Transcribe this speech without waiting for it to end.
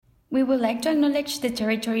We would like to acknowledge the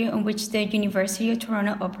territory on which the University of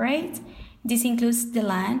Toronto operates. This includes the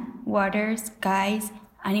land, water, skies,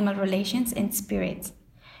 animal relations, and spirits.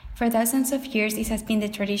 For thousands of years, it has been the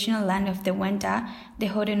traditional land of the Wenda, the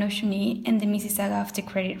Haudenosaunee, and the Mississauga of the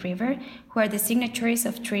Credit River, who are the signatories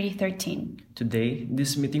of Treaty 13. Today,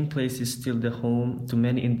 this meeting place is still the home to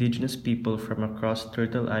many Indigenous people from across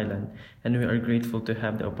Turtle Island, and we are grateful to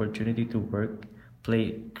have the opportunity to work,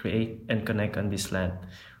 play, create, and connect on this land.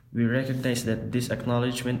 We recognize that this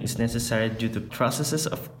acknowledgement is necessary due to processes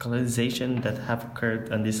of colonization that have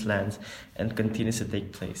occurred on these lands and continues to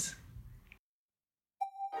take place.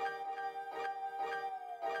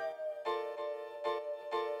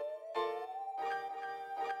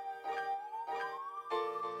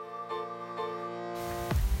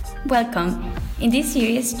 Welcome! In this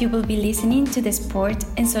series, you will be listening to the Sport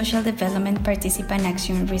and Social Development Participant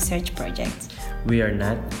Action Research Project. We are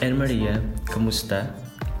Nat and Maria. Kamusta?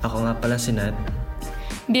 Ako nga pala si Nat.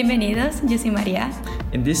 Bienvenidos, yo soy Maria.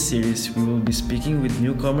 In this series, we will be speaking with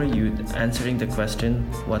newcomer youth, answering the question,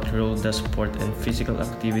 what role does sport and physical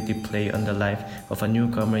activity play on the life of a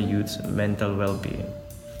newcomer youth's mental well-being?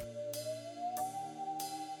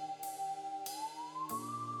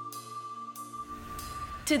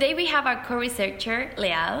 Today we have our co-researcher,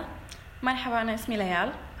 Leal. Marhaban, اسمي Leal.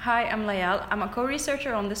 Hi, I'm Leal. I'm a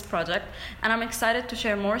co-researcher on this project, and I'm excited to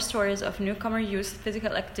share more stories of newcomer youth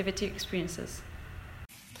physical activity experiences.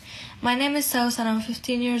 My name is Sawsan. I'm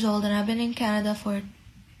 15 years old, and I've been in Canada for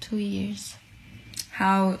 2 years.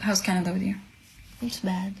 How's Canada with you? It's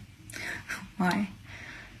bad. Why?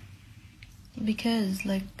 Because,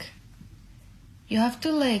 you have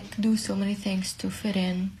to, do so many things to fit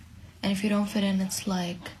in. And if you don't fit in, it's,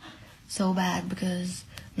 so bad because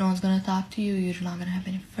no one's going to talk to you. You're not going to have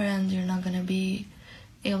any friends. You're not going to be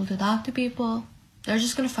able to talk to people. They're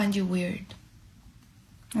just going to find you weird.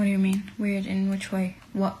 What do you mean? Weird in which way?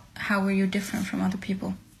 How were you different from other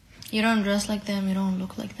people? You don't dress like them. You don't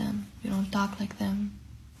look like them. You don't talk like them.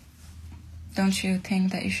 Don't you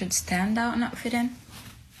think that you should stand out and not fit in?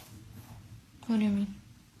 What do you mean?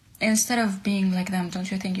 Instead of being like them,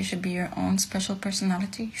 don't you think you should be your own special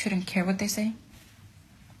personality? You shouldn't care what they say?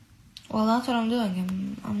 Well, that's what I'm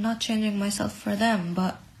doing. I'm not changing myself for them,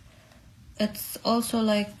 but it's also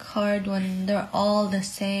hard when they're all the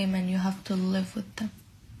same and you have to live with them.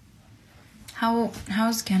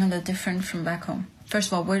 How's Canada different from back home? First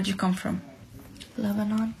of all, where did you come from?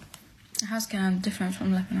 Lebanon. How's Canada different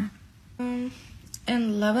from Lebanon?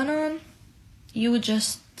 In Lebanon, you would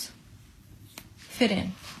just fit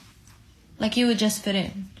in. You would just fit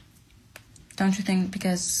in. Don't you think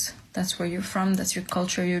because that's where you're from, that's your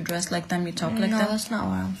culture, you dress like them, you talk like them? No, that's not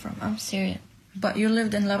where I'm from. I'm Syrian. But you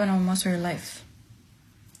lived in Lebanon most of your life.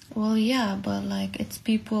 Well, yeah, but it's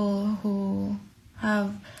people who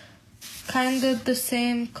have kind of the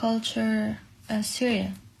same culture as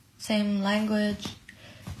Syria. Same language,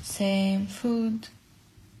 same food.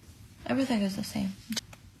 Everything is the same.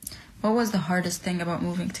 What was the hardest thing about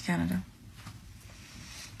moving to Canada?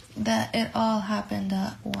 That it all happened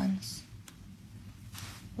at once.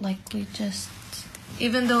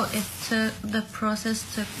 Even though the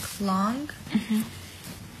process took long,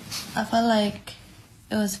 I felt like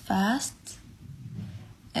it was fast,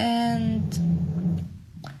 and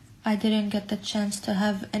I didn't get the chance to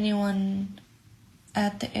have anyone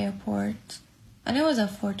at the airport, and it was at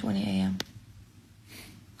 4:20 a.m.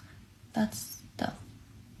 That's tough.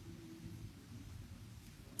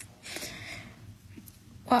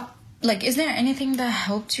 Is there anything that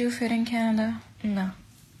helped you fit in Canada? No.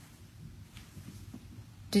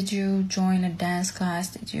 Did you join a dance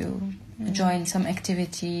class? Did you join some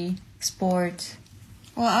activity, sport?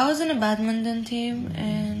 Well, I was in a badminton team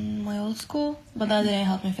in my old school, but that didn't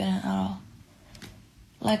help me fit in at all.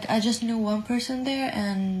 I just knew one person there,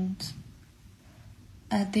 and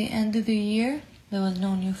at the end of the year, there was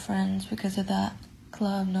no new friends because of that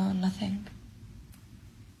club, no nothing.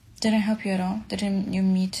 Didn't help you at all? Didn't you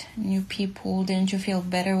meet new people? Didn't you feel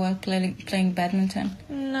better while playing badminton?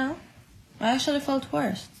 No. I actually felt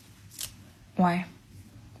worse. Why?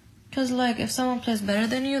 Because, if someone plays better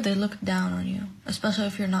than you, they look down on you. Especially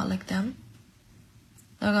if you're not like them.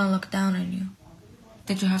 They're gonna look down on you.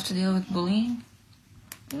 Did you have to deal with bullying?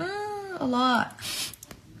 No, a lot.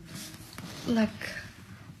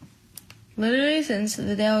 Literally since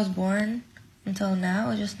the day I was born until now,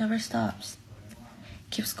 it just never stops.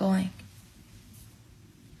 Keeps going.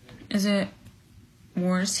 Is it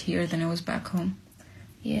worse here than it was back home?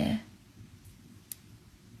 Yeah.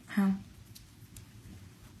 How?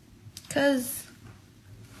 Because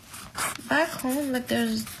back home,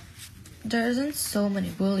 there's there isn't so many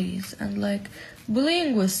bullies, and like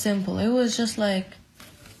bullying was simple. It was just like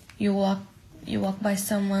you walk by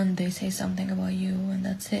someone, they say something about you, and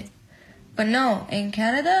that's it. But no, in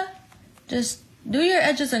Canada, just do your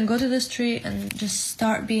edges and go to the street and just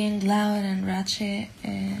start being loud and ratchet,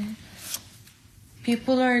 and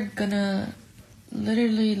people are gonna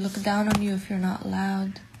literally look down on you if you're not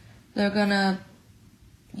loud. They're gonna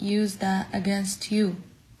use that against you.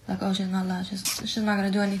 Like, oh, she's not loud, she's not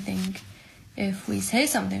gonna do anything if we say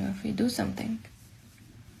something, or if we do something.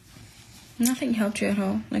 Nothing helped you at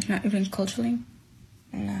all? Like, not even culturally?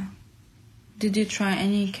 No. Did you try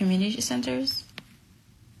any community centers?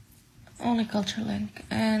 Only Culture Link,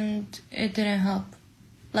 and it didn't help.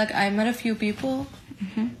 Like, I met a few people,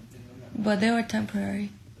 but they were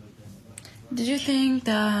temporary. Did you think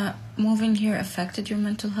that moving here affected your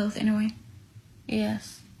mental health in a way?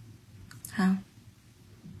 Yes. How?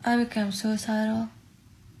 I became suicidal,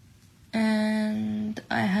 and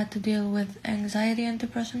I had to deal with anxiety and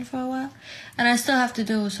depression for a while, and I still have to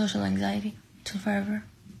deal with social anxiety till forever.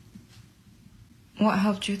 What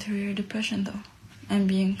helped you through your depression, though, and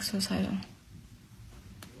being suicidal?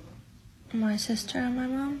 My sister and my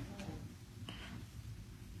mom.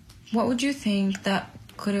 What would you think that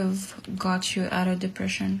could have got you out of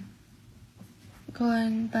depression?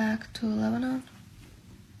 Going back to Lebanon.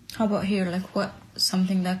 How about here? Like, what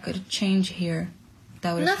something that could change here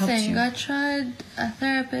that would have helped Nothing. you? I tried a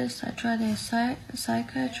therapist. I tried a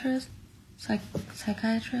psychiatrist.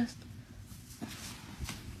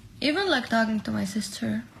 Even like talking to my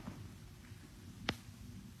sister,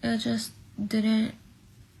 it just didn't.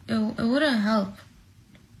 It wouldn't help.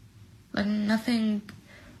 Like, nothing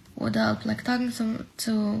would help. Like, talking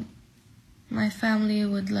to my family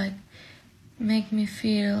would like make me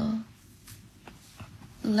feel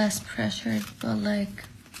less pressured, but like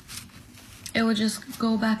it would just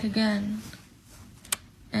go back again,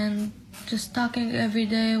 and just talking every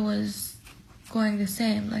day was going the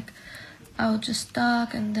same. Like, I would just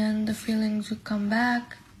talk, and then the feelings would come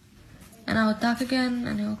back, and I would talk again,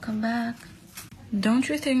 and it would come back. Don't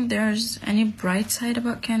you think there's any bright side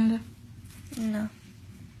about Canada? No.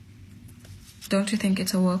 Don't you think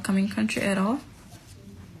it's a welcoming country at all?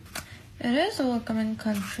 It is a welcoming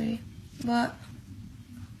country, but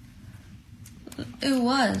it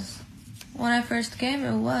was. When I first came,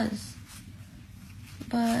 it was.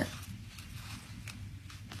 But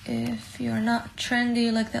if you're not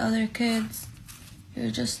trendy like the other kids,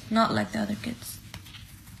 you're just not like the other kids.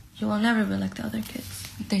 You will never be like the other kids.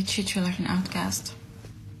 They treat you like an outcast.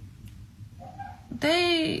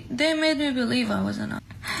 They made me believe I was an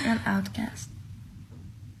outcast.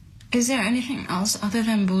 Is there anything else other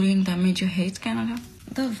than bullying that made you hate Canada?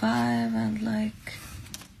 The vibe, and like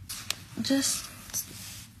just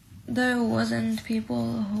there wasn't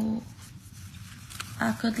people who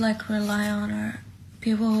I could like rely on, or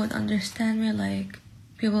people who would understand me like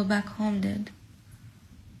people back home did.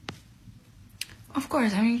 Of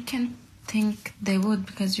course, I mean, you can't think they would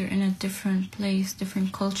because you're in a different place,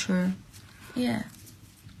 different culture. Yeah,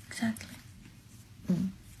 exactly.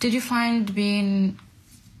 Did you find being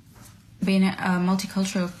a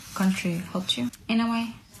multicultural country helped you in a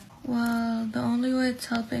way? Well, the only way it's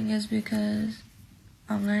helping is because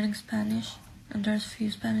I'm learning Spanish, and there's a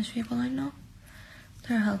few Spanish people I know.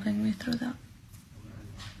 They're helping me through that.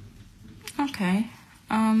 Okay.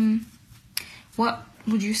 What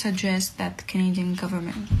would you suggest that the Canadian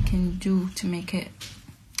government can do to make it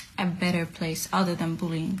a better place other than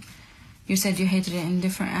bullying? You said you hated it in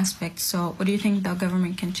different aspects, so what do you think the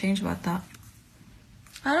government can change about that?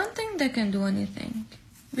 I don't think they can do anything,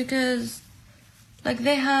 because like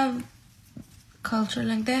they have culture,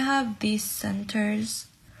 like they have these centers,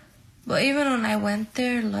 but even when I went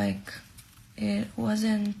there, like it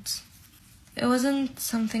wasn't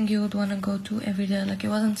something you would want to go to every day. Like, it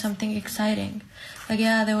wasn't something exciting. Like,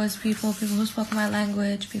 yeah, there was people who spoke my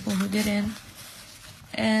language, people who didn't,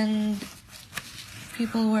 and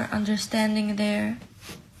people were understanding there.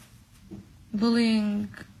 Bullying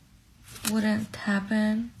wouldn't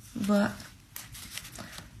happen, but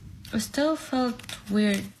it still felt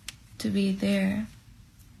weird to be there.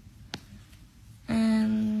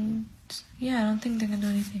 And yeah, I don't think they can do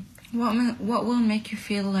anything. What will make you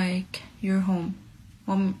feel like you're home?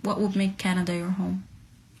 What would make Canada your home?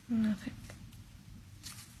 Nothing.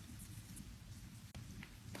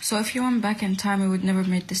 So if you went back in time, you would never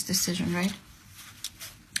make this decision, right?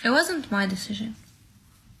 It wasn't my decision.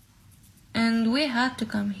 And we had to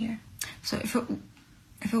come here. So if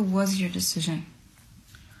it was your decision,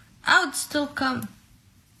 I would still come.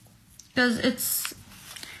 Because it's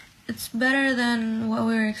better than what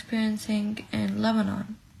we were experiencing in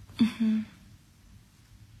Lebanon.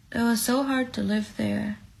 It was so hard to live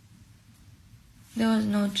there. There was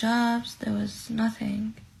no jobs, there was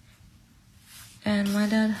nothing. And my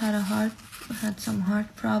dad had some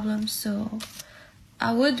heart problems, so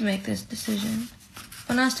I would make this decision.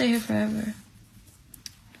 But not stay here forever.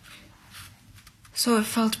 So it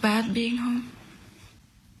felt bad being home?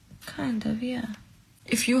 Kind of, yeah.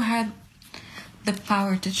 If you had the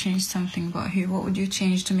power to change something about here, what would you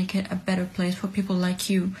change to make it a better place for people like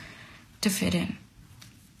you to fit in?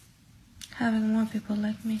 Having more people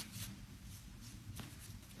like me.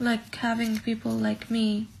 Like having people like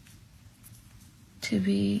me to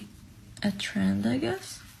be a trend, I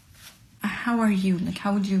guess. How are you? Like,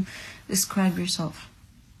 how would you describe yourself?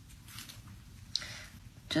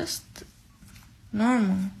 Just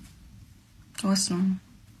normal. What's normal?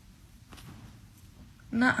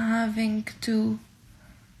 Not having to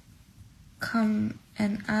come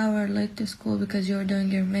an hour late to school because you were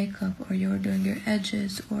doing your makeup or you were doing your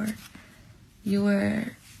edges or you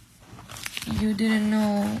didn't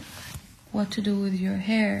know what to do with your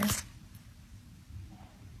hair.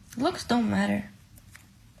 Looks don't matter.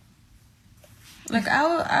 Like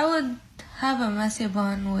I would have a messy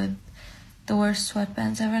bun with the worst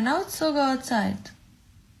sweatpants ever and I would still go outside.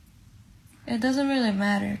 It doesn't really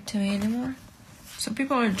matter to me anymore. So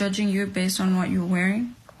people are judging you based on what you're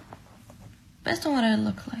wearing? Based on what I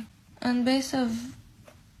look like. And based of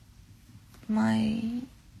my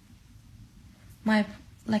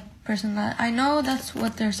like personality. I know that's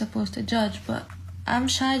what they're supposed to judge, but I'm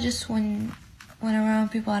shy just when I'm around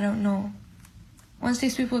people I don't know. Once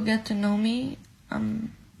these people get to know me,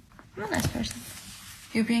 I'm a nice person.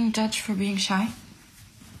 You're being judged for being shy?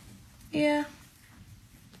 Yeah.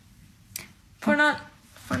 For not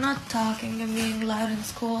talking and being loud in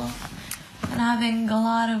school and having a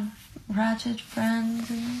lot of ratchet friends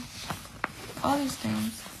and all these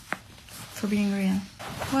things. For being real.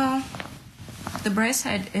 Well, the bright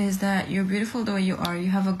side is that you're beautiful the way you are. You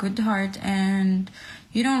have a good heart and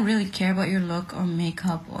you don't really care about your look or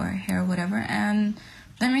makeup or hair or whatever, and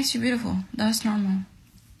that makes you beautiful. That's normal.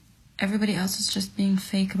 Everybody else is just being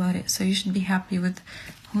fake about it, so you should be happy with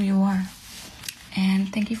who you are.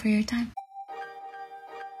 And thank you for your time.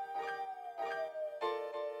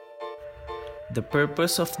 The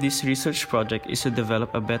purpose of this research project is to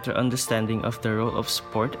develop a better understanding of the role of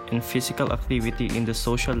sport and physical activity in the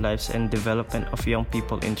social lives and development of young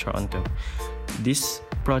people in Toronto. This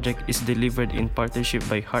project is delivered in partnership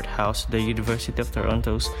by Hart House, the University of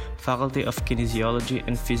Toronto's Faculty of Kinesiology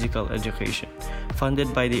and Physical Education,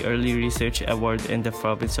 funded by the Early Research Award in the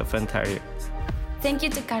province of Ontario. Thank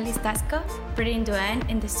you to Carly Stasco, Brittany Duan,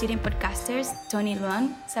 and the student podcasters Tony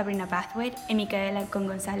Luan, Sabrina Bathwaite, and Micaela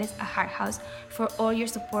Gonzalez at Hart House for all your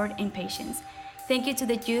support and patience. Thank you to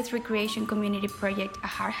the Youth Recreation Community Project at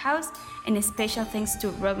Hart House, and a special thanks to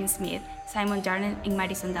Robin Smith, Simon Darnell, and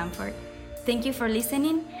Madison Danford. Thank you for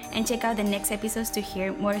listening, and check out the next episodes to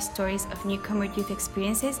hear more stories of newcomer youth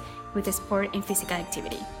experiences with sport and physical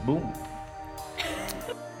activity. Boom!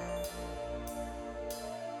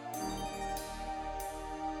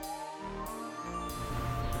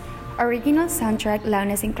 Original soundtrack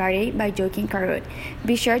Loudness and Clarity by Joaquin Carrot.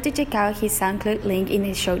 Be sure to check out his SoundCloud link in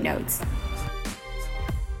the show notes.